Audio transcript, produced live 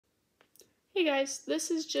Hey guys,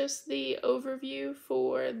 this is just the overview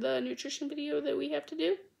for the nutrition video that we have to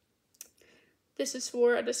do. This is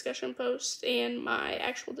for a discussion post, and my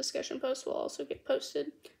actual discussion post will also get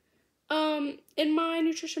posted. In my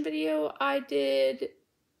nutrition video, I did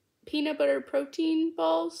peanut butter protein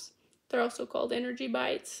balls. They're also called energy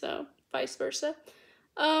bites, so vice versa.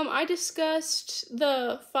 I discussed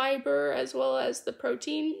the fiber as well as the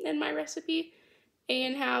protein in my recipe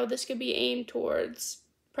and how this could be aimed towards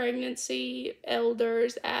pregnancy,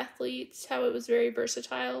 elders, athletes, how it was very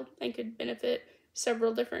versatile and could benefit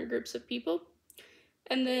several different groups of people.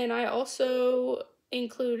 And then I also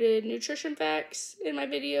included nutrition facts in my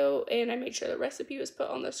video, and I made sure the recipe was put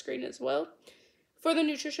on the screen as well. For the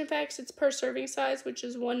nutrition facts, it's per serving size, which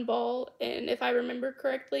is 1 ball, and if I remember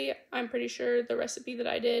correctly, I'm pretty sure the recipe that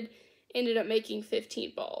I did ended up making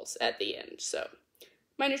 15 balls at the end. So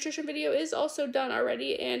my nutrition video is also done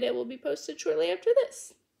already, and it will be posted shortly after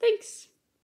this. Thanks!